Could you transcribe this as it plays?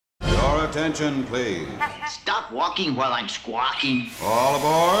Attention, please. Stop walking while I'm squawking. All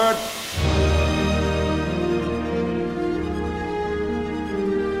aboard.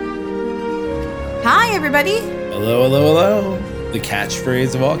 Hi, everybody. Hello, hello, hello. The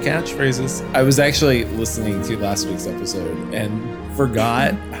catchphrase of all catchphrases. I was actually listening to last week's episode and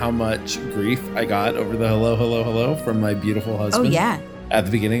forgot how much grief I got over the hello, hello, hello from my beautiful husband. Oh, yeah. At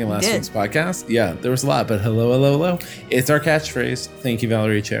the beginning of last week's podcast. Yeah, there was a lot, but hello, hello, hello. It's our catchphrase. Thank you,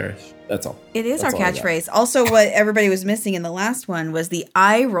 Valerie Cherish. That's all. It is our catchphrase. Also, what everybody was missing in the last one was the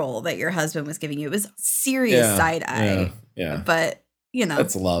eye roll that your husband was giving you. It was serious side eye. Yeah. But, you know,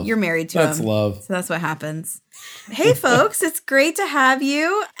 that's love. You're married to him. That's love. So that's what happens. Hey, folks, it's great to have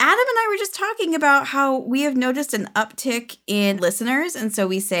you. Adam and I were just talking about how we have noticed an uptick in listeners. And so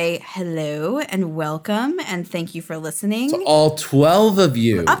we say hello and welcome and thank you for listening. So all 12 of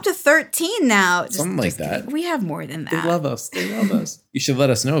you. We're up to 13 now. Something like that. We have more than that. They love us. They love us. You should let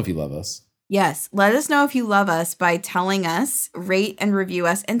us know if you love us. Yes, let us know if you love us by telling us, rate and review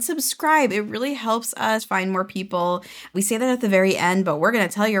us, and subscribe. It really helps us find more people. We say that at the very end, but we're going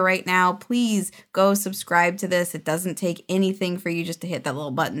to tell you right now, please go subscribe to this. It doesn't take anything for you just to hit that little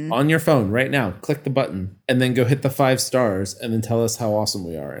button. On your phone right now, click the button and then go hit the 5 stars and then tell us how awesome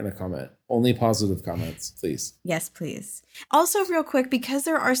we are in a comment. Only positive comments, please. Yes, please. Also, real quick, because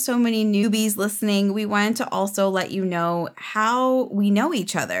there are so many newbies listening, we wanted to also let you know how we know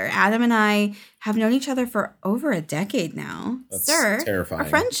each other. Adam and I have known each other for over a decade now. That's Our terrifying.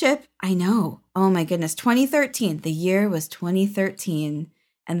 friendship, I know. Oh my goodness, 2013. The year was 2013.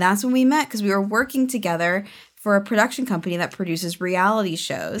 And that's when we met because we were working together for a production company that produces reality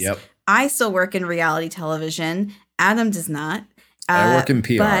shows. Yep. I still work in reality television. Adam does not. I work in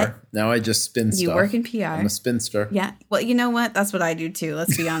PR. Now I just spin stuff. You work in PR. I'm a spinster. Yeah. Well, you know what? That's what I do too.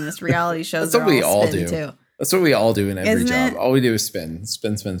 Let's be honest. Reality shows That's what we all spin do. Too. That's what we all do in every Isn't job. it? All we do is spin.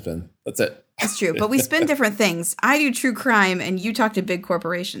 Spin, spin, spin. That's it. That's true. But we spin different things. I do true crime and you talk to big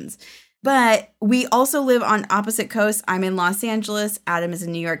corporations. But we also live on opposite coasts. I'm in Los Angeles. Adam is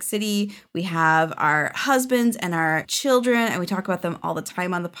in New York City. We have our husbands and our children, and we talk about them all the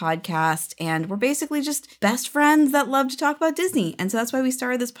time on the podcast. And we're basically just best friends that love to talk about Disney. And so that's why we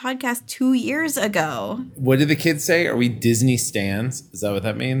started this podcast 2 years ago. What did the kids say? Are we Disney stans? Is that what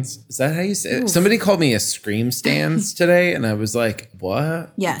that means? Is that how you say it? Oof. Somebody called me a Scream stans today, and I was like,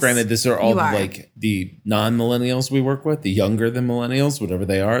 what? Yes. Granted, these are all you are. like the non-millennials we work with, the younger than millennials, whatever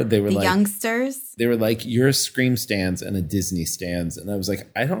they are. They were The like, youngsters. they were like, you're a Scream stans and a Disney stans. And I was like,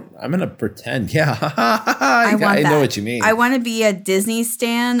 I'm going to pretend. Yeah. I know what you mean. I want to be a Disney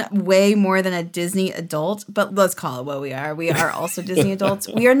stan way more than a Disney adult, but let's call it what we are. We are also Disney adults.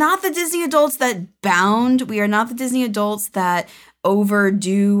 We are not the Disney adults that bound. We are not the Disney adults that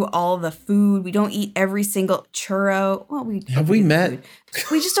overdo all the food. We don't eat every single churro. Well, Have we met? Food.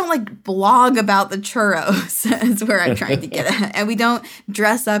 We just don't like blog about the churros is where I'm trying to get at. And we don't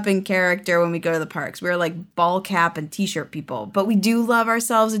dress up in character when we go to the parks. We're like ball cap and t-shirt people. But we do love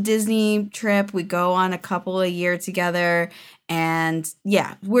ourselves a Disney trip. We go on a couple a year together. And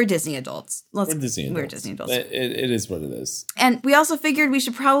yeah, we're Disney adults. We're Disney adults. It is what it is. And we also figured we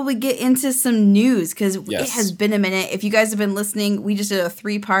should probably get into some news because it has been a minute. If you guys have been listening, we just did a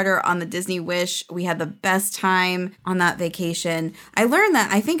 3-parter on the Disney Wish. We had the best time on that vacation. I learned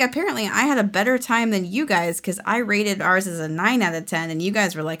that apparently I had a better time than you guys because I rated ours as a 9 out of 10 and you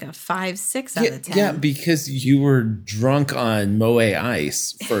guys were like a 5, 6 out of 10. Yeah, because you were drunk on Moe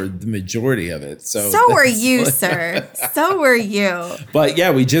Ice for the majority of it. So were you, sir. So were you. But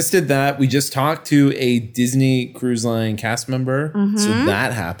yeah, we just did that. We just talked to a Disney Cruise Line cast member. Mm-hmm. So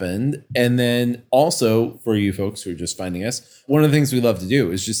that happened. And then also for you folks who are just finding us, one of the things we love to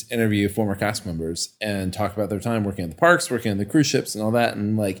do is just interview former cast members and talk about their time working at the parks, working on the cruise ships and all that.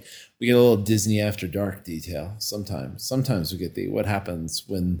 And like we get a little Disney After Dark detail sometimes. Sometimes we get the what happens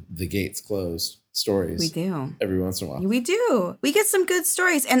when the gates close stories. We do. Every once in a while. We do. We get some good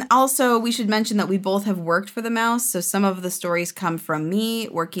stories. And also, we should mention that we both have worked for the Mouse. So some of the stories come from me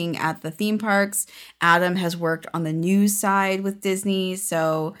working at the theme parks. Adam has worked on the news side with Disney.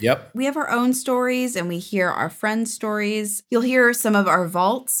 So we have our own stories and we hear our friends' stories. You'll hear some of our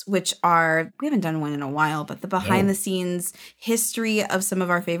vaults, which are, we haven't done one in a while, but the behind the scenes history of some of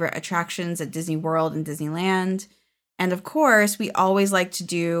our favorite attractions at Disney World and Disneyland. And of course, we always like to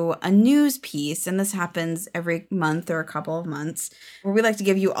do a news piece, and this happens every month or a couple of months, where we like to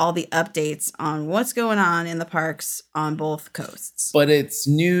give you all the updates on what's going on in the parks on both coasts. But it's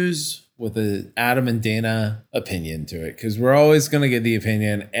news with an Adam and Dana opinion to it, because we're always going to get the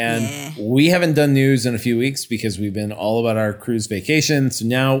opinion. And we haven't done news in a few weeks because we've been all about our cruise vacation. So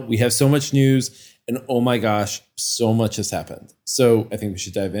now we have so much news. And oh my gosh, so much has happened. So I think we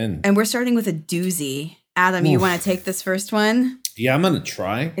should dive in. And we're starting with a doozy. Adam, you want to take this first one? Yeah, I'm going to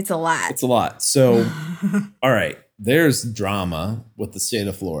try. It's a lot. It's a lot. So, all right. There's drama with the state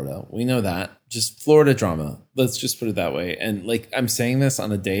of Florida. We know that. Just Florida drama. Let's just put it that way. And like, I'm saying this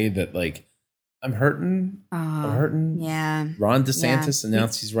on a day that like, I'm hurting. I'm hurting. Yeah. Ron DeSantis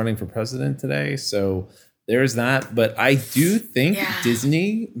announced he's running for president today. So there's that. But I do think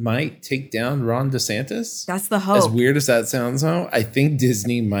Disney might take down Ron DeSantis. That's the hope. As weird as that sounds, though, I think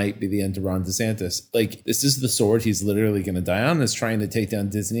Disney might be the end of Ron DeSantis. Like, this is the sword he's literally going to die on, is trying to take down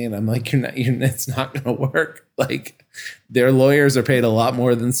Disney. And I'm like, it's not going to work. Like, their lawyers are paid a lot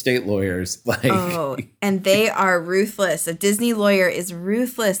more than state lawyers. Like, and they are ruthless. A Disney lawyer is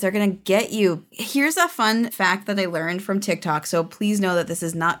ruthless. They're going to get you. Here's a fun fact that I learned from TikTok. So please know that this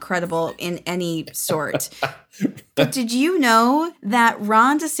is not credible in any sort. But did you know that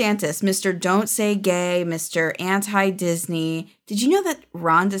Ron DeSantis, Mr. Don't Say Gay, Mr. Anti-Disney, did you know that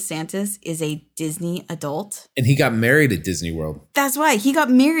Ron DeSantis is a Disney adult? And he got married at Disney World. That's why. He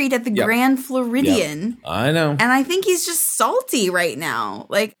got married at the Grand Floridian. I know. And I think he's just salty right now.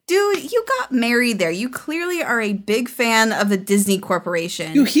 Like, dude, you got married there. You clearly are a big fan of the Disney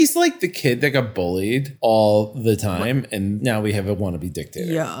Corporation. Dude, he's like the kid that got bullied all the time. And now we have a wannabe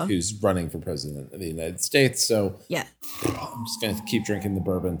dictator who's running for president of the United States. So yeah, I'm just going to keep drinking the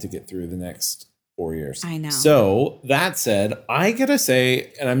bourbon to get through the next 4 years. I know. So that said, I gotta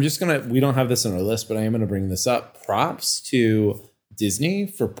say, and I'm just gonna, we don't have this on our list, but I am gonna bring this up. Props to Disney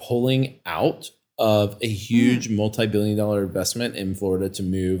for pulling out of a huge multi-billion-dollar investment in Florida to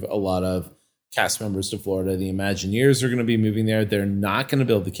move a lot of cast members to Florida. The Imagineers are going to be moving there. They're not going to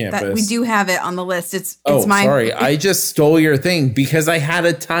build the campus. We do have it on the list. It's sorry. I just stole your thing because I had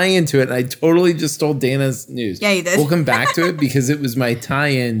a tie-in to it, and I totally just stole Dana's news. Yeah, you did. We'll come back to it because it was my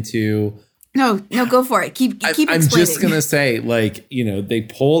tie-in to... No, go for it. Keep explaining. I'm just going to say, like, you know, they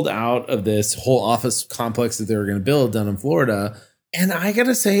pulled out of this whole office complex that they were going to build down in Florida. And I got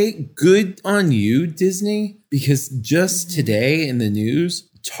to say, good on you, Disney, because just today in the news,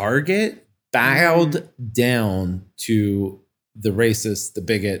 Target bowed down to the racists, the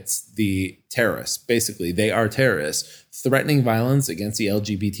bigots, the terrorists. Basically, they are terrorists threatening violence against the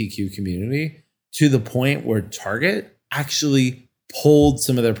LGBTQ community to the point where Target actually pulled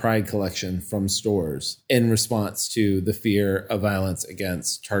some of their Pride collection from stores in response to the fear of violence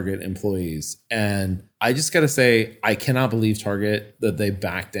against Target employees. And I just got to say, I cannot believe Target that they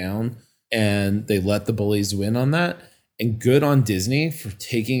backed down and they let the bullies win on that. And good on Disney for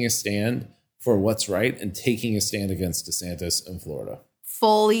taking a stand for what's right and taking a stand against DeSantis in Florida.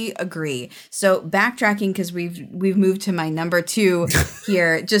 Fully agree. So backtracking, because we've moved to my number 2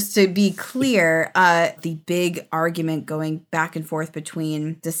 here, just to be clear, the big argument going back and forth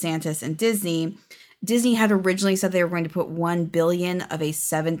between DeSantis and Disney. Disney had originally said they were going to put $1 billion of a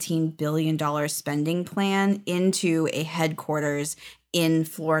 $17 billion spending plan into a headquarters in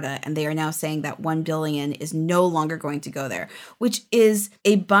Florida, and they are now saying that $1 billion is no longer going to go there, which is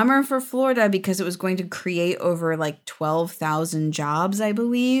a bummer for Florida because it was going to create over like 12,000 jobs, I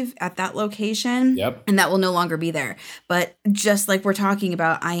believe, at that location. Yep. And that will no longer be there. But just like we're talking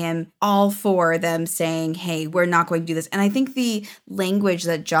about, I am all for them saying, hey, we're not going to do this. And I think the language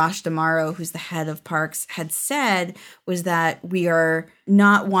that Josh D'Amaro, who's the head of parks, had said was that we are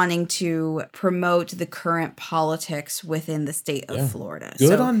not wanting to promote the current politics within the state of Florida.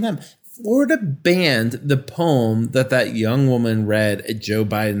 Good on them. Florida banned the poem that young woman read at Joe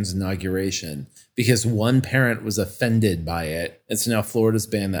Biden's inauguration because one parent was offended by it. And so now Florida's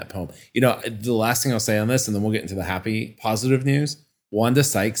banned that poem. You know, the last thing I'll say on this, and then we'll get into the happy, positive news. Wanda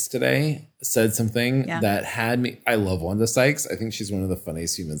Sykes today said something that had me. I love Wanda Sykes. I think she's one of the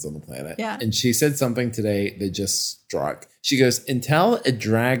funniest humans on the planet. Yeah. And she said something today that just struck. She goes, until a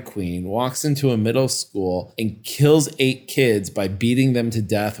drag queen walks into a middle school and kills 8 kids by beating them to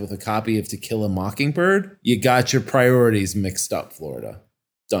death with a copy of To Kill a Mockingbird, you got your priorities mixed up, Florida.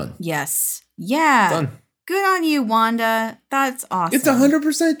 Done. Yes. Yeah. Done. Good on you, Wanda. That's awesome. It's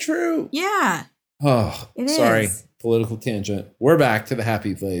 100% true. Yeah. Oh, it sorry. is. Political tangent. We're back to the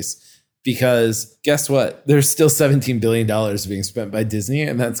happy place because guess what? There's still $17 billion being spent by Disney,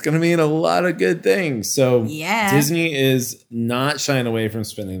 and that's going to mean a lot of good things. So Disney is not shying away from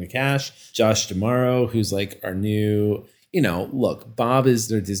spending the cash. Josh D'Amaro, who's like our new, you know, look, Bob is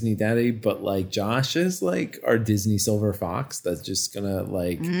their Disney daddy, but like Josh is like our Disney silver fox that's just going to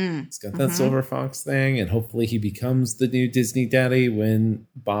like, it's got that silver fox thing. And hopefully he becomes the new Disney daddy when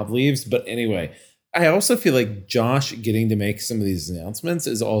Bob leaves. But anyway, I also feel like Josh getting to make some of these announcements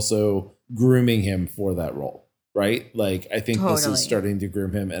is also grooming him for that role. right? Like, I think this Totally. is starting to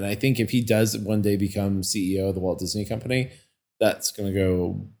groom him. And I think if he does one day become CEO of the Walt Disney Company, that's going to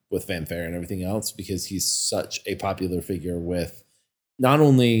go with fanfare and everything else because he's such a popular figure with not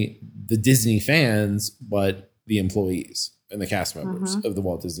only the Disney fans, but the employees and the cast members of the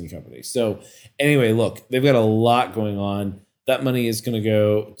Walt Disney Company. So anyway, look, they've got a lot going on. That money is going to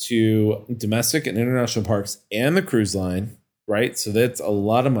go to domestic and international parks and the cruise line, right? So that's a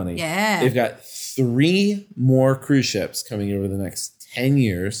lot of money. Yeah. They've got 3 more cruise ships coming over the next 10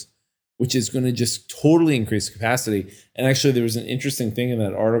 years, which is going to just totally increase capacity. And actually, there was an interesting thing in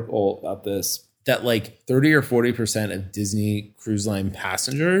that article about this, that like 30 or 40% of Disney Cruise Line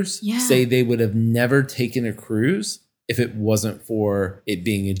passengers say they would have never taken a cruise if it wasn't for it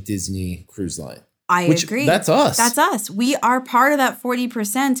being a Disney Cruise Line. I agree. That's us. That's us. We are part of that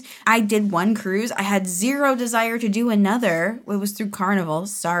 40%. I did one cruise. I had zero desire to do another. It was through Carnival.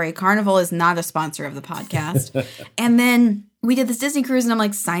 Sorry, Carnival is not a sponsor of the podcast. And then we did this Disney cruise and I'm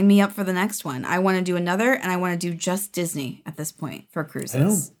like, sign me up for the next one. I want to do another and I want to do just Disney at this point for cruises. I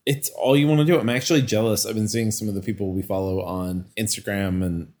know. It's all you want to do. I'm actually jealous. I've been seeing some of the people we follow on Instagram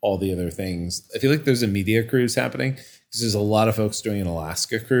and all the other things. I feel like there's a media cruise happening because there's a lot of folks doing an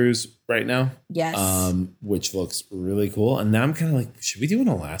Alaska cruise right now. Yes. Which looks really cool. And now I'm kind of like, should we do an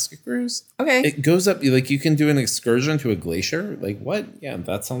Alaska cruise? Okay. It goes up, like you can do an excursion to a glacier. Like what? Yeah,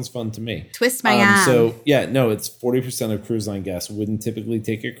 that sounds fun to me. Twist my arm. So yeah, no, it's 40% of cruise line guests wouldn't typically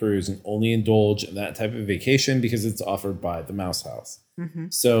take a cruise and only indulge in that type of vacation because it's offered by the Mouse House.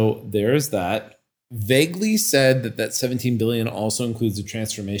 So there's that. Vaguely said that 17 billion also includes the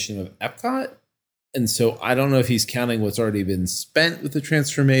transformation of Epcot. And so I don't know if he's counting what's already been spent with the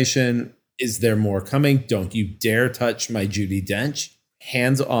transformation. Is there more coming? Don't you dare touch my Judi Dench.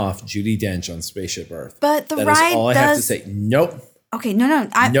 Hands off Judi Dench on Spaceship Earth. But the that ride is all I have to say. Nope. Okay, no.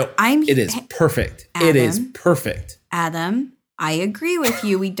 It is perfect. It is perfect. Adam, I agree with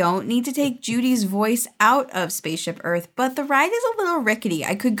you. We don't need to take Judy's voice out of Spaceship Earth, but the ride is a little rickety.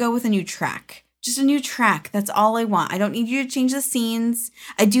 I could go with a new track. Just a new track. That's all I want. I don't need you to change the scenes.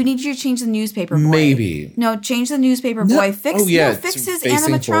 I do need you to change the newspaper boy. Maybe. No, change the newspaper boy. Fix his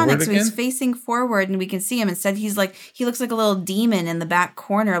animatronics so he's again? facing forward and we can see him. Instead, he looks like a little demon in the back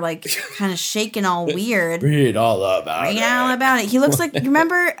corner, like kind of shaking all weird. Read all about it. He looks like, you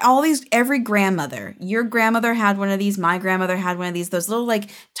remember every grandmother. Your grandmother had one of these. My grandmother had one of these. Those little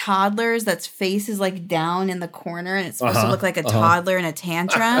like toddlers that's face is like down in the corner and it's supposed to look like a toddler in a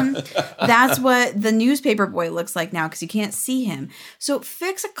tantrum. That's what the newspaper boy looks like now because you can't see him. So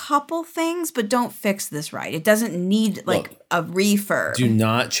fix a couple things, but don't fix this ride. It doesn't need a refurb. Do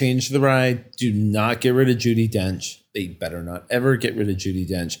not change the ride. Do not get rid of Judi Dench. They better not ever get rid of Judi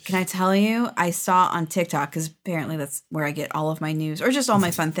Dench. Can I tell you, I saw on TikTok, because apparently that's where I get all of my news, or just all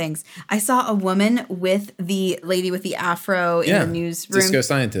my fun things. I saw a woman with the lady with the afro in the newsroom. Disco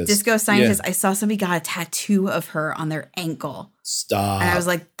scientist. Yeah. I saw somebody got a tattoo of her on their ankle. Stop. And I was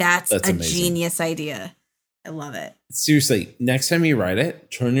like, that's a amazing. Genius idea. I love it. Seriously, next time you ride it,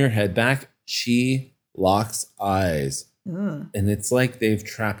 turn your head back. She locks eyes. Ooh. And it's like they've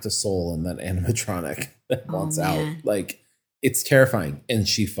trapped a soul in that animatronic that wants out. Like, it's terrifying. And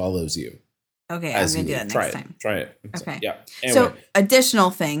she follows you. Okay, I'm going to do that next time. Try it. Okay. Yeah. Anyway. So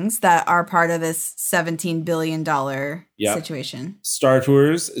additional things that are part of this $17 billion situation. Star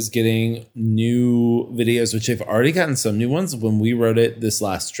Tours is getting new videos, which they've already gotten some new ones when we wrote it this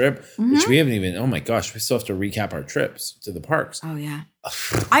last trip, which we haven't even, oh my gosh, we still have to recap our trips to the parks. Oh, yeah.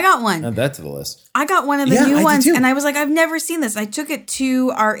 I got one. Add that to the list. I got one of the new ones and I was like, I've never seen this. I took it to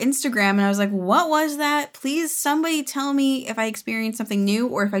our Instagram and I was like, what was that? Please somebody tell me if I experienced something new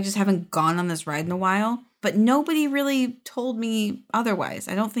or if I just haven't gone on this ride in a while. But nobody really told me otherwise.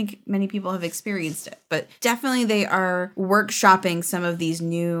 I don't think many people have experienced it, but definitely they are workshopping some of these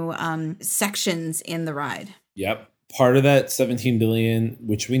new sections in the ride. Yep. Part of that 17 billion,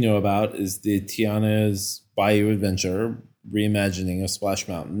 which we know about, is the Tiana's Bayou Adventure reimagining of Splash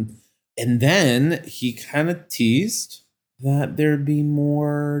Mountain. And then he kind of teased that there'd be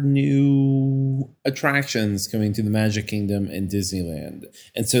more new attractions coming to the Magic Kingdom and Disneyland.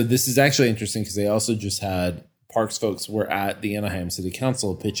 And so this is actually interesting because they also just had parks folks were at the Anaheim City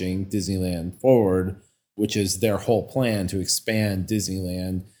Council pitching Disneyland Forward, which is their whole plan to expand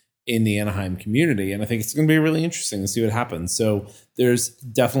Disneyland in the Anaheim community. And I think it's going to be really interesting to see what happens. So there's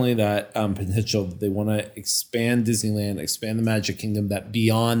definitely that potential that they want to expand Disneyland, expand the Magic Kingdom, that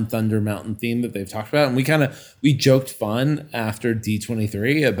beyond Thunder Mountain theme that they've talked about. And we joked fun after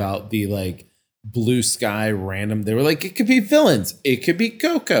D23 about the blue sky random. They were like, it could be villains. It could be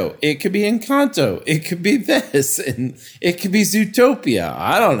Coco. It could be Encanto. It could be this. And it could be Zootopia.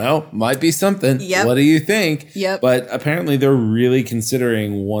 I don't know. Might be something. Yep. What do you think? Yep. But apparently they're really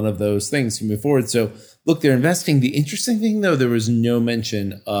considering one of those things to move forward. So look, they're investing. The interesting thing, though, there was no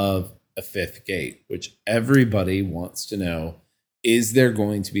mention of a fifth gate, which everybody wants to know. Is there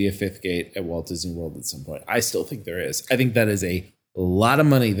going to be a fifth gate at Walt Disney World at some point? I still think there is. I think that is a lot of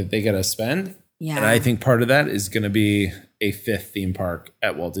money that they got to spend. Yeah. And I think part of that is going to be a fifth theme park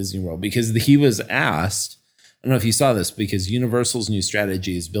at Walt Disney World, because he was asked, I don't know if you saw this, because Universal's new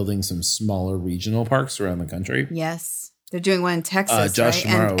strategy is building some smaller regional parks around the country. Yes. They're doing one in Texas, Josh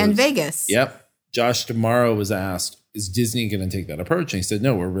right? And Vegas. Yep. Josh Tomorrow was asked, is Disney going to take that approach? And he said,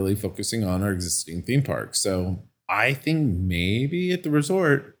 no, we're really focusing on our existing theme parks. So I think maybe at the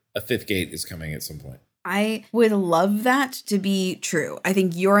resort, a fifth gate is coming at some point. I would love that to be true. I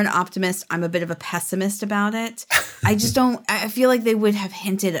think you're an optimist. I'm a bit of a pessimist about it. I just don't, I feel like they would have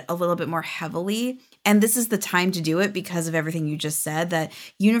hinted a little bit more heavily. And this is the time to do it because of everything you just said, that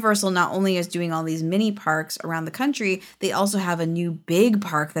Universal not only is doing all these mini parks around the country, they also have a new big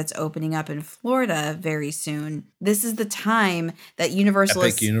park that's opening up in Florida very soon. This is the time that Universal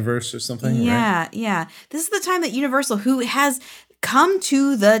Epic Universe or something, yeah, right? Yeah. This is the time that Universal, who has come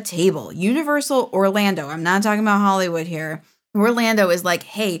to the table, Universal Orlando, I'm not talking about Hollywood here. Orlando is like,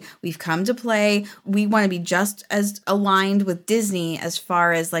 hey, we've come to play. We want to be just as aligned with Disney as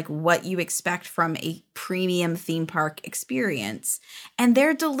far as like what you expect from a premium theme park experience. And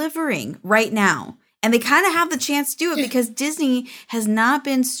they're delivering right now. And they kind of have the chance to do it because Disney has not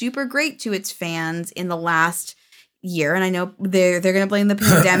been super great to its fans in the last year. And I know they're going to blame the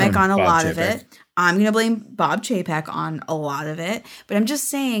pandemic on a lot of it. I'm going to blame Bob Chapek on a lot of it. But I'm just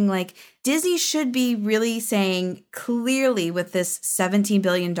saying, like, Disney should be really saying clearly with this $17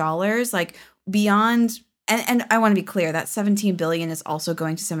 billion, like beyond, and I want to be clear, that $17 billion is also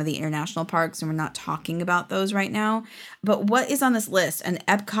going to some of the international parks, and we're not talking about those right now. But what is on this list? An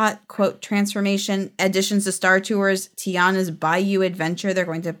Epcot, quote, transformation, additions to Star Tours, Tiana's Bayou Adventure. They're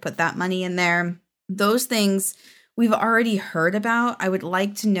going to put that money in there. Those things we've already heard about. I would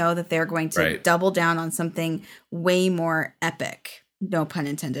like to know that they're going to double down on something way more epic, no pun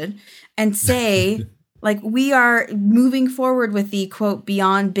intended, and say, like, we are moving forward with the, quote,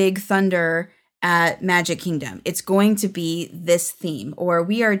 Beyond Big Thunder at Magic Kingdom. It's going to be this theme. Or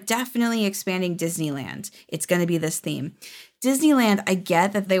we are definitely expanding Disneyland. It's going to be this theme. Disneyland, I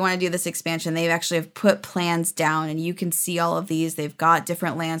get that they want to do this expansion. They've actually have put plans down, and you can see all of these. They've got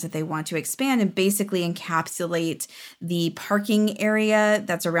different lands that they want to expand and basically encapsulate the parking area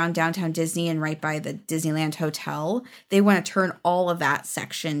that's around downtown Disney and right by the Disneyland Hotel. They want to turn all of that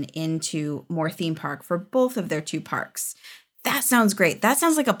section into more theme park for both of their two parks. That sounds great. That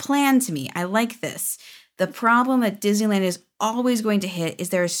sounds like a plan to me. I like this. The problem that Disneyland is always going to hit is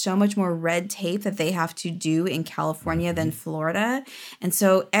there is so much more red tape that they have to do in California than Florida. And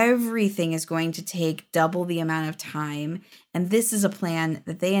so everything is going to take double the amount of time. And this is a plan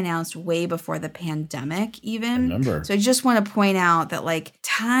that they announced way before the pandemic even. Remember. So I just want to point out that like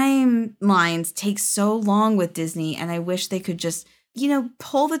timelines take so long with Disney, and I wish they could just, you know,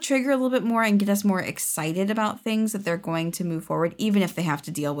 pull the trigger a little bit more and get us more excited about things that they're going to move forward, even if they have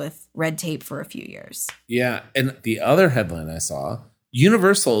to deal with red tape for a few years. Yeah. And the other headline I saw,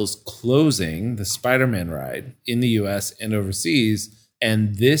 Universal is closing the Spider-Man ride in the US and overseas.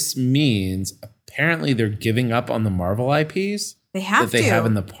 And this means apparently they're giving up on the Marvel IPs that they have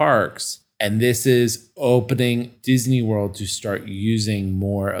in the parks. And this is opening Disney World to start using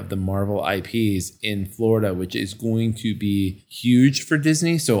more of the Marvel IPs in Florida, which is going to be huge for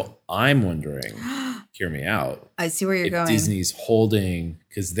Disney. So I'm wondering, hear me out. I see where you're going. Disney's holding,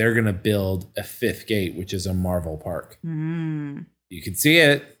 because they're going to build a fifth gate, which is a Marvel park. You could see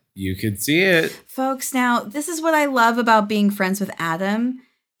it. You could see it. Folks, now, this is what I love about being friends with Adam.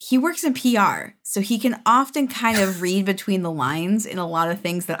 He works in PR, so he can often kind of read between the lines in a lot of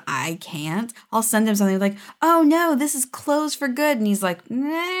things that I can't. I'll send him something like, oh no, this is closed for good. And he's like,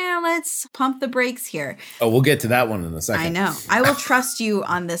 nah, let's pump the brakes here. Oh, we'll get to that one in a second. I know. I will trust you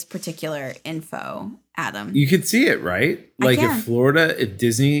on this particular info, Adam. You could see it, right? Like if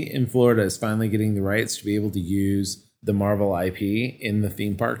Disney in Florida is finally getting the rights to be able to use the Marvel IP in the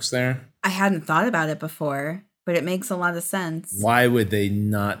theme parks there. I hadn't thought about it before, but it makes a lot of sense. Why would they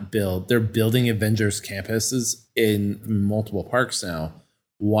not build? They're building Avengers campuses in multiple parks now.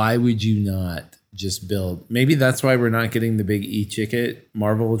 Why would you not just build? Maybe that's why we're not getting the big e-ticket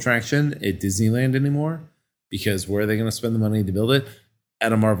Marvel attraction at Disneyland anymore. Because where are they going to spend the money to build it?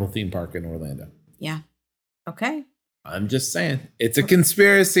 At a Marvel theme park in Orlando. Yeah. Okay. I'm just saying. It's a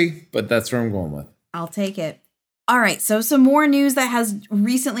conspiracy, but that's where I'm going with. I'll take it. All right, so some more news that has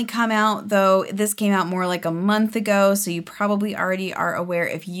recently come out, though this came out more like a month ago, so you probably already are aware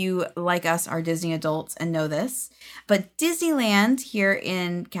if you, like us, are Disney adults and know this. But Disneyland here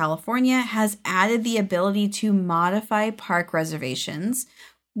in California has added the ability to modify park reservations,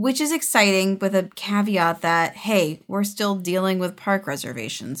 which is exciting with a caveat that, hey, we're still dealing with park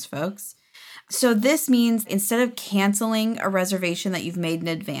reservations, folks. So this means instead of canceling a reservation that you've made in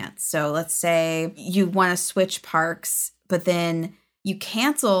advance, so let's say you want to switch parks, but then you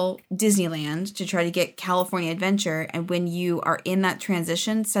cancel Disneyland to try to get California Adventure, and when you are in that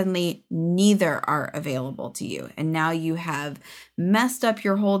transition, suddenly neither are available to you. And now you have messed up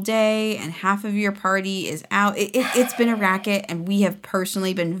your whole day and half of your party is out. It's been a racket, and we have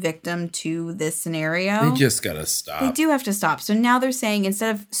personally been victim to this scenario. They just got to stop. They do have to stop. So now they're saying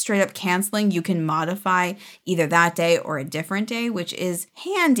instead of straight up canceling, you can modify either that day or a different day, which is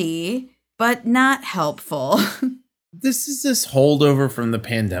handy, but not helpful. This is this holdover from the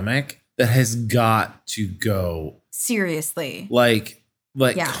pandemic that has got to go. Seriously. Like,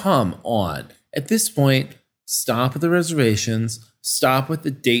 Yeah. Come on. At this point, stop with the reservations. Stop with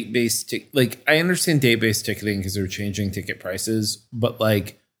the date-based like, I understand date-based ticketing because they're changing ticket prices, but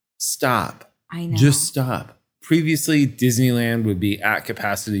stop. I know. Just stop. Previously, Disneyland would be at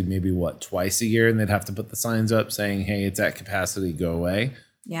capacity maybe twice a year, and they'd have to put the signs up saying, hey, it's at capacity, go away.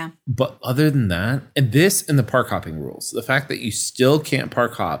 Yeah. But other than that, and the park hopping rules, the fact that you still can't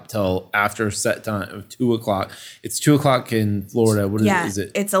park hop till after a set time of 2:00. It's 2:00 in Florida. What is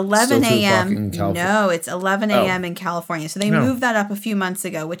it? It's 11 still 2:00 a.m. in California? No, it's 11 a.m. in California. So they No. moved that up a few months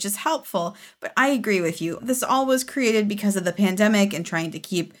ago, which is helpful. But I agree with you. This all was created because of the pandemic and trying to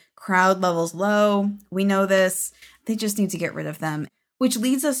keep crowd levels low. We know this. They just need to get rid of them. Which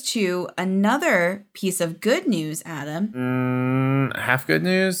leads us to another piece of good news, Adam. Half good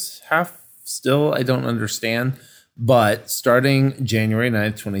news, half still I don't understand. But starting January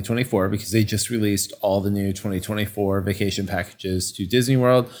 9th, 2024, because they just released all the new 2024 vacation packages to Disney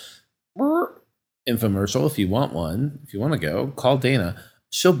World. Infomercial, if you want one, if you want to go, call Dana.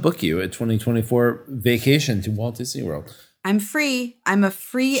 She'll book you a 2024 vacation to Walt Disney World. I'm free. I'm a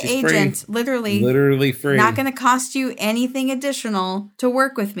free She's agent. free. Literally free. Not going to cost you anything additional to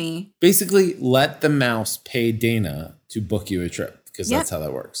work with me. Basically, let the mouse pay Dana to book you a trip because that's how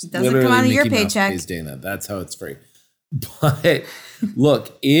that works. It doesn't come out of your Mickey Mouse paycheck. pays Dana. That's how it's free. But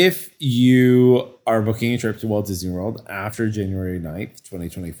look, if you are booking a trip to Walt Disney World after January 9th,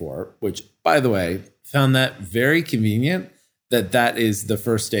 2024, which, by the way, found that very convenient that is the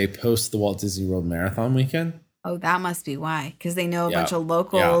first day post the Walt Disney World Marathon weekend. Oh, that must be why. Because they know a bunch of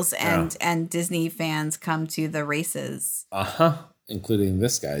locals and Disney fans come to the races. Including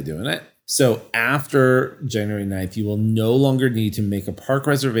this guy doing it. So after January 9th, you will no longer need to make a park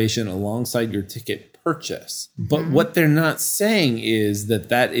reservation alongside your ticket purchase. Mm-hmm. But what they're not saying is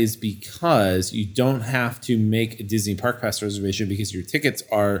that is because you don't have to make a Disney Park Pass reservation because your tickets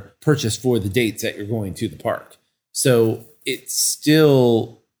are purchased for the dates that you're going to the park. So it's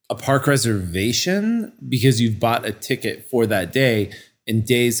still a park reservation because you've bought a ticket for that day and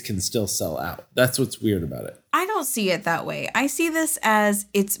days can still sell out. That's what's weird about it. I don't see it that way. I see this as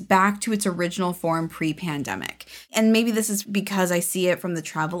it's back to its original form pre-pandemic. And maybe this is because I see it from the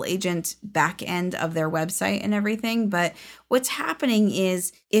travel agent back end of their website and everything. But what's happening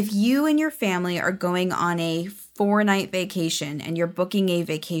is if you and your family are going on a 4-night vacation and you're booking a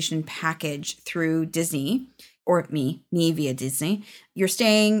vacation package through Disney, or me via Disney, you're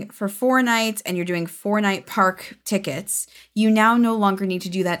staying for 4 nights and you're doing 4-night park tickets, you now no longer need to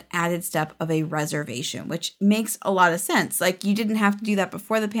do that added step of a reservation, which makes a lot of sense. Like, you didn't have to do that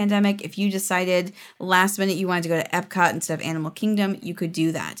before the pandemic. If you decided last minute you wanted to go to Epcot instead of Animal Kingdom, you could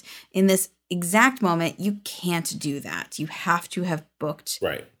do that. In this exact moment, you can't do that. You have to have booked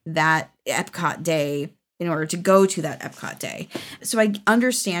that Epcot day in order to go to that Epcot day. So I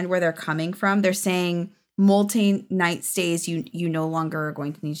understand where they're coming from. They're saying multi-night stays, you no longer are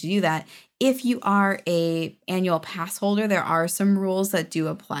going to need to do that. If you are a annual pass holder, there are some rules that do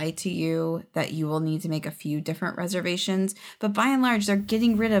apply to you that you will need to make a few different reservations. But by and large, they're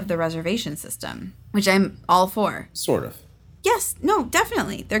getting rid of the reservation system, which I'm all for. Sort of. Yes, no,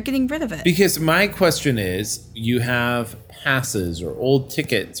 definitely. They're getting rid of it. Because my question is, you have passes or old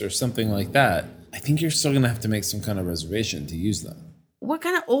tickets or something like that. I think you're still going to have to make some kind of reservation to use them. What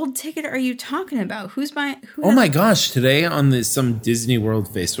kind of old ticket are you talking about? Who's buying? My gosh. Today on some Disney World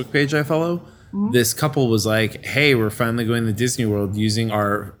Facebook page I follow, this couple was like, hey, we're finally going to Disney World using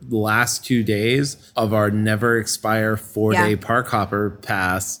our last 2 days of our never expire 4-day park hopper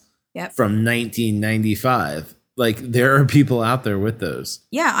pass from 1995. Like there are people out there with those.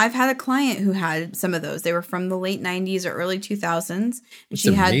 Yeah, I've had a client who had some of those. They were from the late 90s or early 2000s. And It's she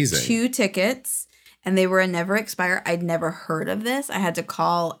amazing. had 2 tickets and they were a never expire. I'd never heard of this. I had to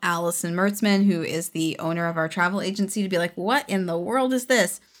call Allison Mertzman, who is the owner of our travel agency, to be like, what in the world is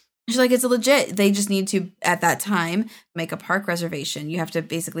this? She's like, it's legit. They just need to, at that time, make a park reservation. You have to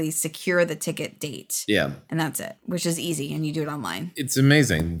basically secure the ticket date. Yeah. And that's it, which is easy. And you do it online. It's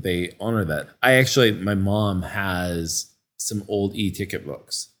amazing. They honor that. My mom has some old e-ticket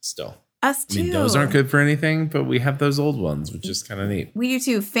books still. Us too. I mean, those aren't good for anything, but we have those old ones, which is kind of neat. We do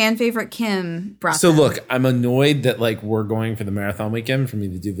too. Fan favorite Kim brought So them. look, I'm annoyed that like we're going for the marathon weekend for me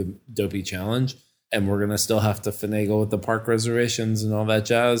to do the Dopey Challenge. And we're going to still have to finagle with the park reservations and all that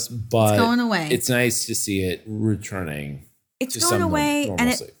jazz. But it's going away. It's nice to see it returning. It's to going some away. And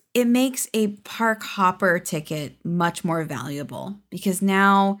normalcy. it makes a park hopper ticket much more valuable because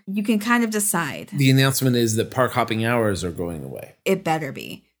now you can kind of decide. The announcement is that park hopping hours are going away. It better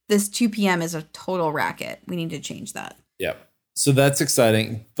be. This 2 p.m. is a total racket. We need to change that. Yep. So that's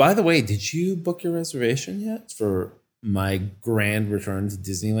exciting. By the way, did you book your reservation yet for my grand return to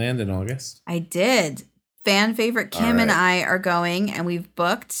Disneyland in August? I did. Fan favorite Kim and I are going, and we've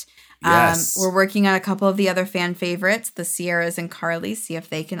booked. Yes. We're working on a couple of the other fan favorites, the Sierras and Carly, see if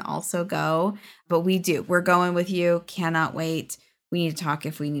they can also go. But we do. We're going with you. Cannot wait. We need to talk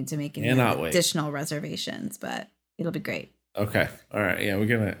if we need to make any additional reservations, but it'll be great. Okay. All right. Yeah, we're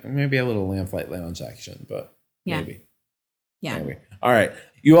going to maybe a little Lamplight Lounge action, but maybe. Yeah. Maybe. All right.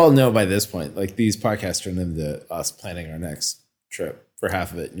 You all know by this point, like these podcasts turn into us planning our next trip for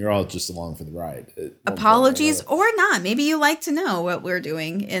half of it, and you're all just along for the ride. Apologies or not. Maybe you like to know what we're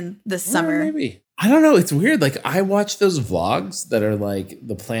doing in the summer. Maybe. I don't know. It's weird. Like I watch those vlogs that are like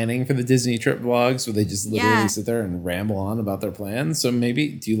the planning for the Disney trip vlogs where they just literally sit there and ramble on about their plans. So maybe,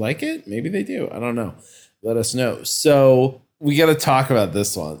 do you like it? Maybe they do. I don't know. Let us know. So we got to talk about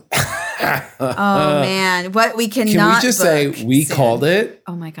this one. Oh man, what we cannot. Can we just say we called it?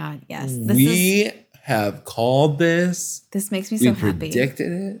 Oh my god, yes. We have called this. This makes me so happy. We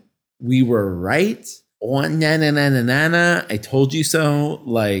predicted it. We were right. Oh, na. I told you so.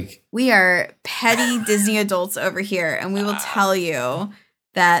 Like we are petty Disney adults over here, and we will tell you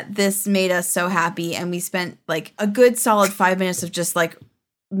that this made us so happy, and we spent like a good solid 5 minutes of just like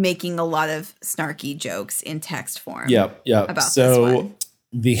making a lot of snarky jokes in text form. Yep. About this one.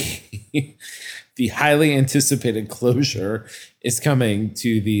 The highly anticipated closure is coming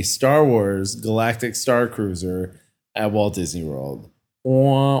to the Star Wars Galactic Starcruiser at Walt Disney World.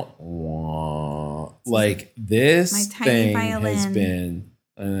 Wah, wah. Like this thing has been,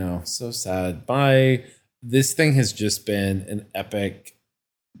 I know, so sad. This thing has just been an epic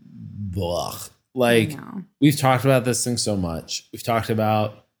blah. Like we've talked about this thing so much. We've talked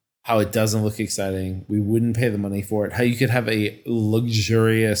about how it doesn't look exciting. We wouldn't pay the money for it. How you could have a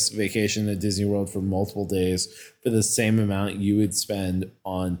luxurious vacation at Disney World for multiple days for the same amount you would spend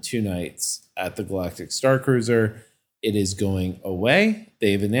on 2 nights at the Galactic Starcruiser. It is going away.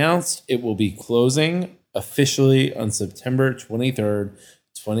 They've announced it will be closing officially on September 23rd,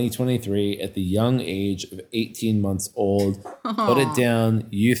 2023 at the young age of 18 months old. Put it down,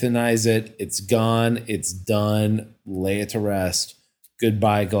 euthanize it. It's gone. It's done. Lay it to rest.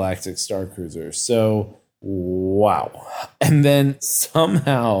 Goodbye, Galactic Starcruiser. So, wow. And then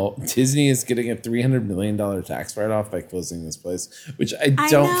somehow Disney is getting a $300 million tax write-off by closing this place, which I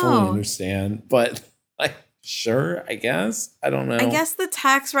don't fully understand. But, like, sure, I guess. I don't know. I guess the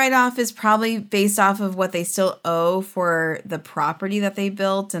tax write-off is probably based off of what they still owe for the property that they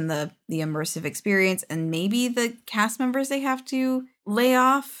built and the immersive experience, and maybe the cast members they have to lay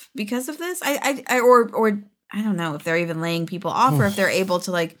off because of this. I don't know if they're even laying people off or if they're able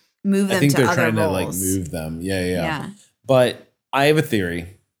to like move them to other roles. I think they're trying to like move them. Yeah. But I have a theory,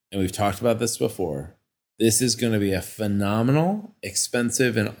 and we've talked about this before. This is going to be a phenomenal,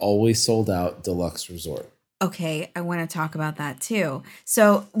 expensive, and always sold out deluxe resort. Okay, I want to talk about that too.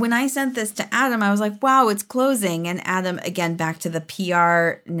 So when I sent this to Adam, I was like, wow, it's closing. And Adam, again, back to the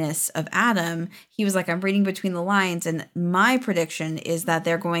PR-ness of Adam, he was like, I'm reading between the lines. And my prediction is that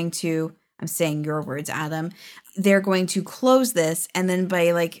they're going to, I'm saying your words, Adam, they're going to close this. And then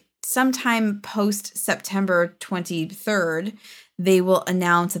by like sometime post September 23rd, they will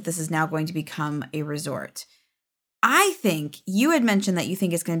announce that this is now going to become a resort. I think you had mentioned that you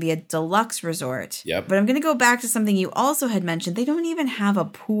think it's going to be a deluxe resort. Yep. But I'm going to go back to something you also had mentioned. They don't even have a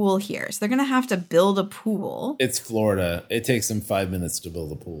pool here. So they're going to have to build a pool. It's Florida. It takes them 5 minutes to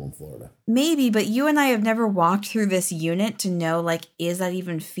build a pool in Florida. Maybe, but you and I have never walked through this unit to know, like, is that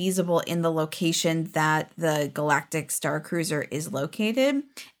even feasible in the location that the Galactic Starcruiser is located?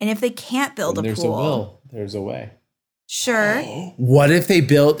 And if they can't build a there's pool. there's a way. Sure. What if they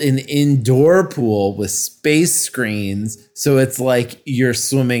built an indoor pool with space screens so it's like you're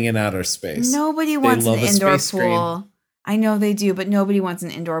swimming in outer space? Nobody wants an love a indoor space pool. screen. I know they do, but nobody wants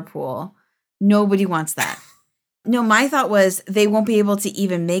an indoor pool. Nobody wants that. No, my thought was they won't be able to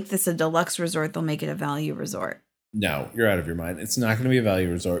even make this a deluxe resort. They'll make it a value resort. No, you're out of your mind. It's not going to be a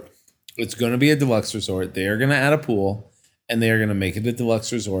value resort. It's going to be a deluxe resort. They are going to add a pool, and they are going to make it a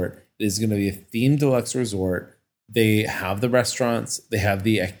deluxe resort. It is going to be a themed deluxe resort. They have the restaurants. They have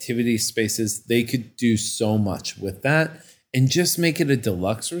the activity spaces. They could do so much with that and just make it a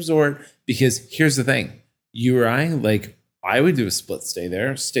deluxe resort. Because here's the thing. You or I would do a split stay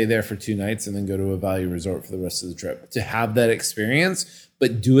there for 2 nights, and then go to a value resort for the rest of the trip to have that experience,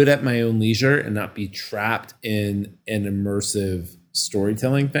 but do it at my own leisure and not be trapped in an immersive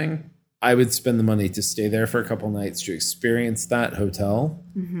storytelling thing. I would spend the money to stay there for a couple nights to experience that hotel,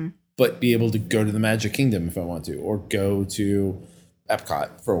 but be able to go to the Magic Kingdom if I want to, or go to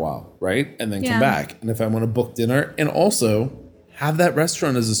Epcot for a while, right? And then come back. And if I want to book dinner, and also have that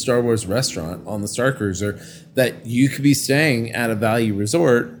restaurant as a Star Wars restaurant on the Starcruiser, that you could be staying at a value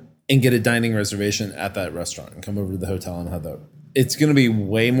resort and get a dining reservation at that restaurant and come over to the hotel and have that. It's going to be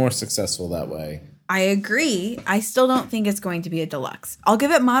way more successful that way. I agree. I still don't think it's going to be a deluxe. I'll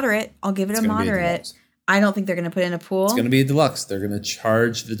give it moderate. I'll give it a moderate. I don't think they're going to put in a pool. It's going to be a deluxe. They're going to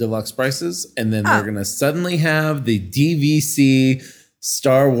charge the deluxe prices, and then they're going to suddenly have the DVC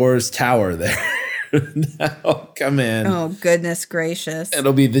Star Wars tower there. That'll come in. Oh, goodness gracious.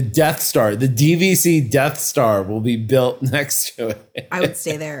 It'll be the Death Star. The DVC Death Star will be built next to it. I would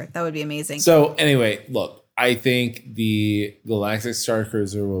stay there. That would be amazing. So anyway, look, I think the Galactic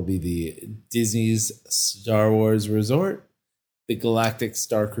Starcruiser will be the Disney's Star Wars Resort, the Galactic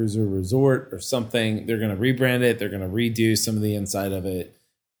Starcruiser Resort or something. They're going to rebrand it. They're going to redo some of the inside of it,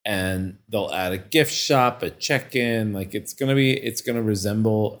 and they'll add a gift shop, a check-in. Like it's going to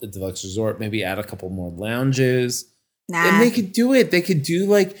resemble a deluxe resort, maybe add a couple more lounges. And they could do it. They could do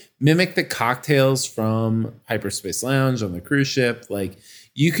mimic the cocktails from Hyperspace Lounge on the cruise ship. Like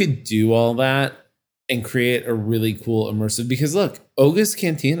you could do all that and create a really cool immersive, because look, Oga's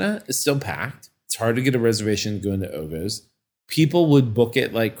Cantina is still packed. It's hard to get a reservation going to Oga's. People would book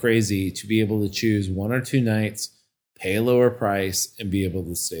it like crazy to be able to choose 1 or 2 nights, pay a lower price, and be able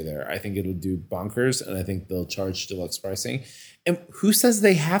to stay there. I think it'll do bonkers, and I think they'll charge deluxe pricing. And who says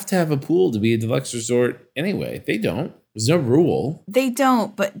they have to have a pool to be a deluxe resort anyway? They don't. There's no rule. They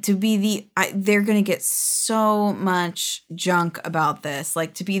don't, but to be they're going to get so much junk about this.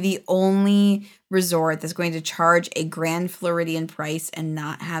 Like to be the only resort that's going to charge a Grand Floridian price and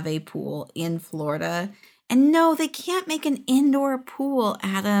not have a pool in Florida. And no, they can't make an indoor pool,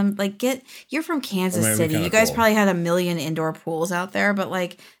 Adam. You're from Kansas City. You guys probably had a million indoor pools out there, but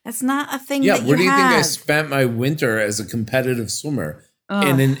that's not a thing that you have. Where do you think I spent my winter as a competitive swimmer?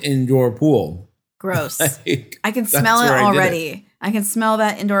 In an indoor pool? Gross. I can smell it already. I can smell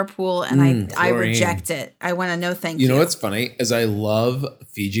that indoor pool, and I reject it. I want to know thank you. You know what's funny is I love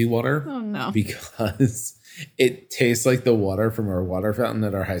Fiji water. Oh, no. Because it tastes like the water from our water fountain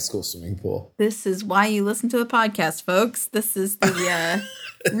at our high school swimming pool. This is why you listen to the podcast, folks. This is the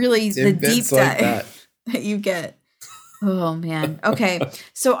really the deep dive that you get. Oh, man. Okay.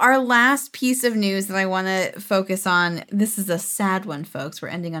 So our last piece of news that I want to focus on, this is a sad one, folks. We're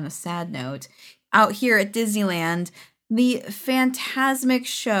ending on a sad note. Out here at Disneyland, the Fantasmic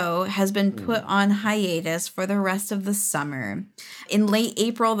show has been put on hiatus for the rest of the summer. In late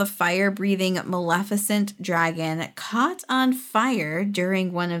April, the fire-breathing Maleficent dragon caught on fire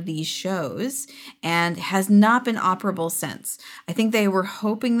during one of these shows and has not been operable since. I think they were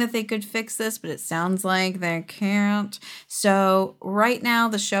hoping that they could fix this, but it sounds like they can't. So right now,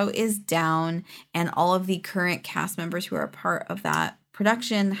 the show is down, and all of the current cast members who are part of that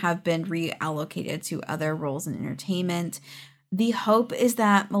production have been reallocated to other roles in entertainment. The hope is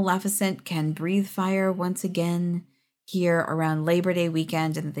that Maleficent can breathe fire once again here around Labor Day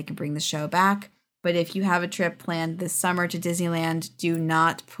weekend and that they can bring the show back. But if you have a trip planned this summer to Disneyland, do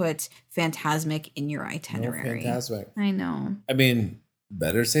not put Fantasmic in your itinerary. No Fantasmic. I know. I mean,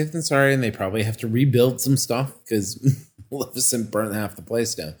 better safe than sorry, and they probably have to rebuild some stuff because Maleficent burnt half the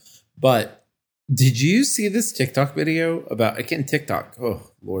place down. But did you see this TikTok video about, again, TikTok?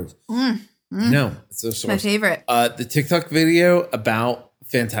 Oh, Lord. No, it's a source. My favorite. The TikTok video about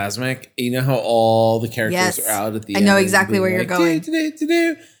Fantasmic. You know how all the characters are out at the end? I know exactly where you're going.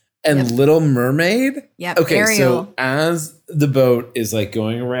 And Little Mermaid? Yep. Okay, Ariel. so as the boat is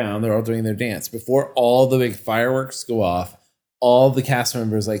going around, they're all doing their dance. Before all the big fireworks go off, all the cast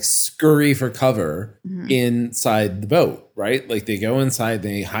members scurry for cover inside the boat, right? They go inside,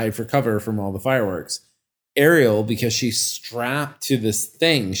 they hide for cover from all the fireworks. Ariel, because she's strapped to this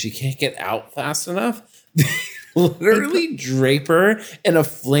thing, she can't get out fast enough. Literally drape her in a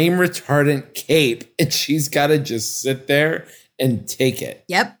flame retardant cape, and she's got to just sit there and take it.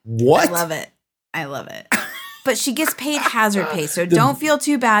 Yep. What? I love it. But she gets paid hazard pay, so don't feel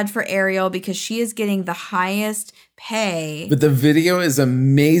too bad for Ariel because she is getting the highest pay. But the video is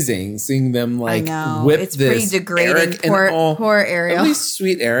amazing, seeing them like whip it's this. Pretty degrading. Poor Ariel. At least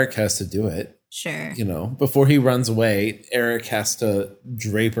sweet Eric has to do it. Sure. You know, before he runs away, Eric has to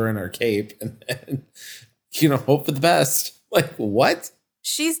drape her in her cape and then, you know, hope for the best. Like, what?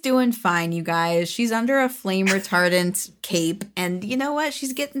 She's doing fine, you guys. She's under a flame retardant cape. And you know what?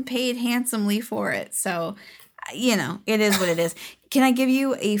 She's getting paid handsomely for it. So, you know, it is what it is. Can I give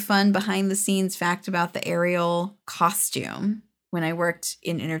you a fun behind the scenes fact about the Ariel costume? When I worked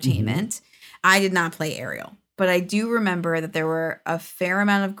in entertainment, I did not play Ariel. But I do remember that there were a fair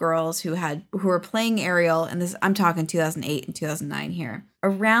amount of girls who were playing Ariel, and this I'm talking 2008 and 2009 here.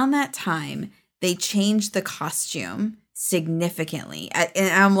 Around that time, they changed the costume significantly.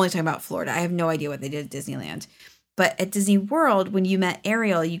 And I'm only talking about Florida. I have no idea what they did at Disneyland. But at Disney World, when you met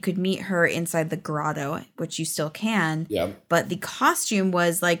Ariel, you could meet her inside the grotto, which you still can. Yeah. But the costume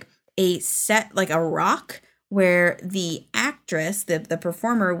was like a set, like a rock, where the actress, the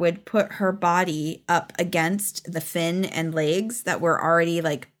performer, would put her body up against the fin and legs that were already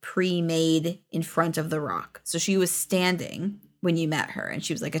like pre-made in front of the rock. So she was standing when you met her and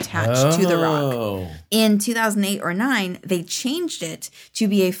she was like attached to the rock. In 2008 or 9, they changed it to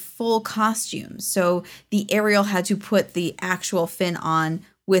be a full costume. So the Ariel had to put the actual fin on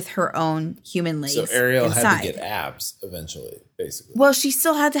with her own human legs. So Ariel inside. had to get abs eventually, basically. Well, she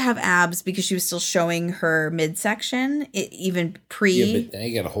still had to have abs because she was still showing her midsection, even pre. Yeah, but now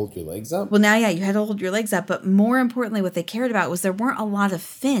you got to hold your legs up. Well, now, yeah, you had to hold your legs up. But more importantly, what they cared about was there weren't a lot of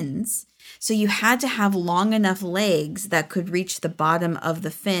fins. So you had to have long enough legs that could reach the bottom of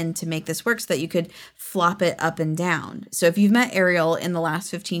the fin to make this work so that you could flop it up and down. So if you've met Ariel in the last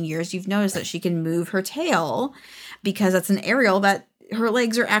 15 years, you've noticed that she can move her tail because that's an Ariel that her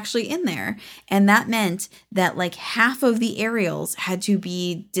legs are actually in there. And that meant that like half of the Ariels had to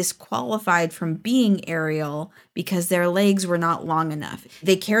be disqualified from being Ariel because their legs were not long enough.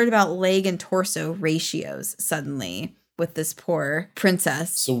 They cared about leg and torso ratios suddenly with this poor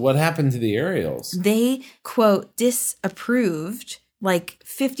princess. So what happened to the Ariels? They, quote, disapproved like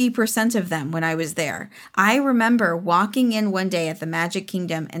 50% of them when I was there. I remember walking in one day at the Magic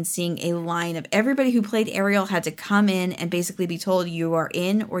Kingdom and seeing a line of everybody who played Ariel had to come in and basically be told you are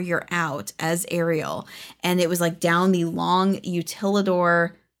in or you're out as Ariel. And it was like down the long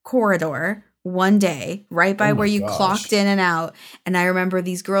utilidor corridor one day, right by where you clocked in and out. And I remember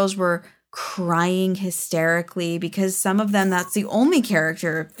these girls were crying hysterically because some of them, that's the only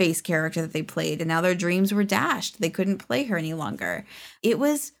face character that they played. And now their dreams were dashed. They couldn't play her any longer. It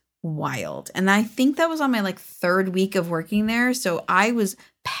was wild. And I think that was on my like 3rd week of working there. So I was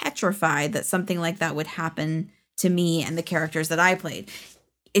petrified that something like that would happen to me and the characters that I played.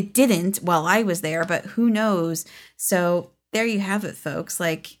 It didn't while I was there, but who knows? So there you have it, folks.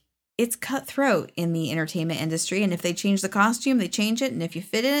 Like, it's cutthroat in the entertainment industry. And if they change the costume, they change it. And if you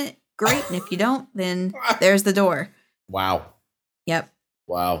fit in it, great. And if you don't, then there's the door. Wow. Yep.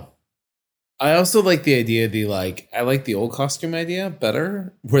 Wow. I also like the idea I like the old costume idea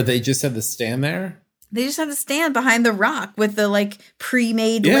better, where they just had to stand there. They just had to stand behind the rock with the like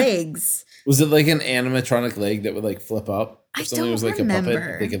pre-made legs. Was it like an animatronic leg that would like flip up? I don't it was like remember. A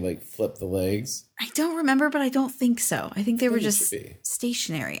puppet. They could like flip the legs. I don't remember, but I don't think so. I think they were just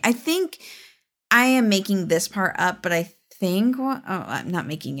stationary. I think I am making this part up, but I'm not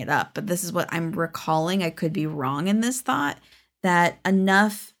making it up, but this is what I'm recalling. I could be wrong in this thought, that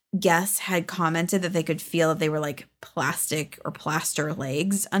enough guests had commented that they could feel that they were like plastic or plaster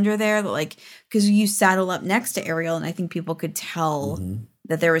legs under there, like, because you saddle up next to Ariel, and I think people could tell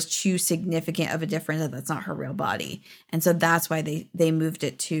that there was too significant of a difference, that that's not her real body. And so that's why they moved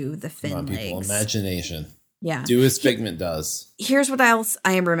it to the fin legs. Imagination. Yeah. Do as Figment does. Here's what else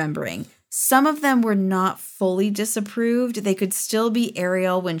I am remembering. Some of them were not fully disapproved. They could still be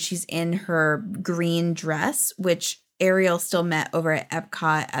Ariel when she's in her green dress, which Ariel still met over at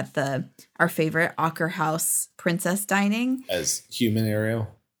Epcot at our favorite Ocker House Princess Dining. As human Ariel?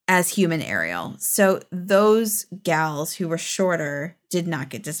 As human Ariel. So those gals who were shorter did not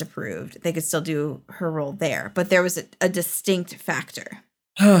get disapproved. They could still do her role there. But there was a distinct factor.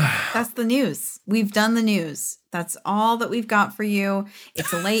 That's the news. We've done the news. That's all that we've got for you.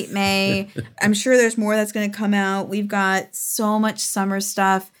 It's late May. I'm sure there's more that's going to come out. We've got so much summer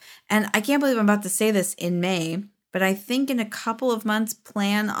stuff. And I can't believe I'm about to say this in May, But I think in a couple of months,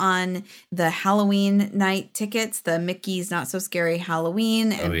 plan on the Halloween night tickets, the Mickey's Not So Scary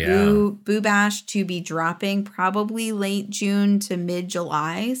Halloween and Boo Bash to be dropping probably late June to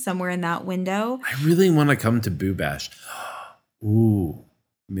mid-July, somewhere in that window. I really want to come to Boo Bash. Ooh,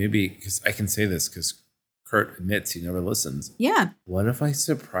 maybe, because I can say this because Kurt admits he never listens. Yeah. What if I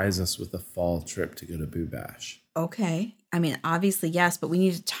surprise us with a fall trip to go to Boo Bash? Okay. I mean, obviously, yes, but we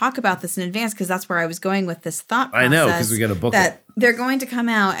need to talk about this in advance because that's where I was going with this thought process. I know, because we got to book it. They're going to come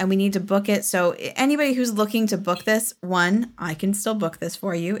out and we need to book it. So anybody who's looking to book this, one, I can still book this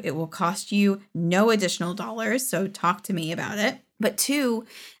for you. It will cost you no additional dollars. So talk to me about it. But two,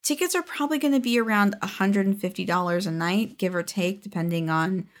 tickets are probably going to be around $150 a night, give or take, depending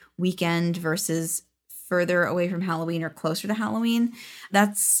on weekend versus further away from Halloween or closer to Halloween.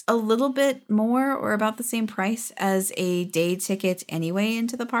 That's a little bit more or about the same price as a day ticket anyway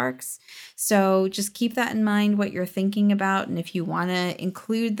into the parks. So just keep that in mind, what you're thinking about. And if you want to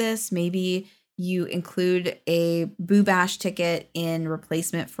include this, maybe you include a Boo Bash ticket in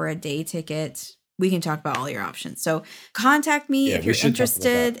replacement for a day ticket. We can talk about all your options. So contact me if you're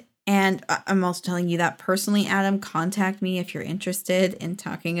interested. And I'm also telling you that personally, Adam, contact me if you're interested in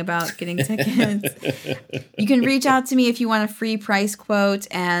talking about getting tickets. You can reach out to me if you want a free price quote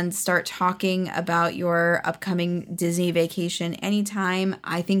and start talking about your upcoming Disney vacation anytime.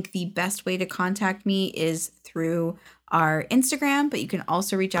 I think the best way to contact me is through our Instagram, but you can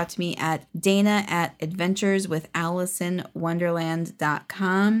also reach out to me at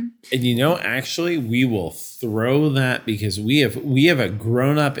dana@adventureswithaliceInWonderland.com. And actually, we will throw that because we have a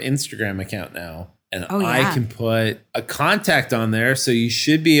grown-up Instagram account now. And I can put a contact on there. So you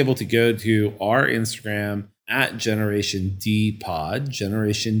should be able to go to our Instagram at Generation D Pod.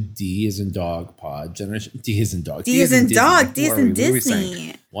 Generation D is in dog pod. Generation D is in dog. D is in dog. D is in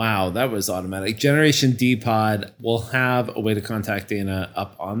Disney. Wow, that was automatic. Generation D Pod will have a way to contact Dana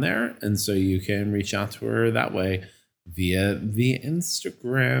up on there. And so you can reach out to her that way via the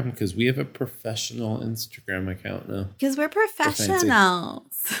Instagram, because we have a professional Instagram account now. Because we're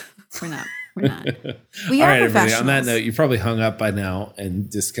professionals. We're not. We are All right, everybody. On that note, you probably hung up by now and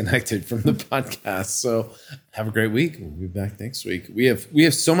disconnected from the podcast. So have a great week. We'll be back next week. We have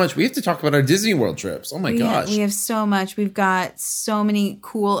so much. We have to talk about our Disney World trips. Oh my gosh. We have so much. We've got so many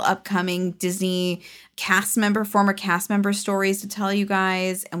cool upcoming Disney former cast member stories to tell you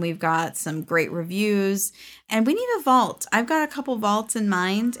guys. And we've got some great reviews. And we need a vault. I've got a couple vaults in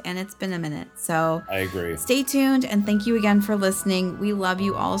mind, and it's been a minute. So I agree. Stay tuned, and thank you again for listening. We love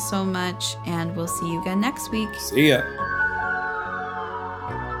you all so much, and we'll see you again next week. See ya.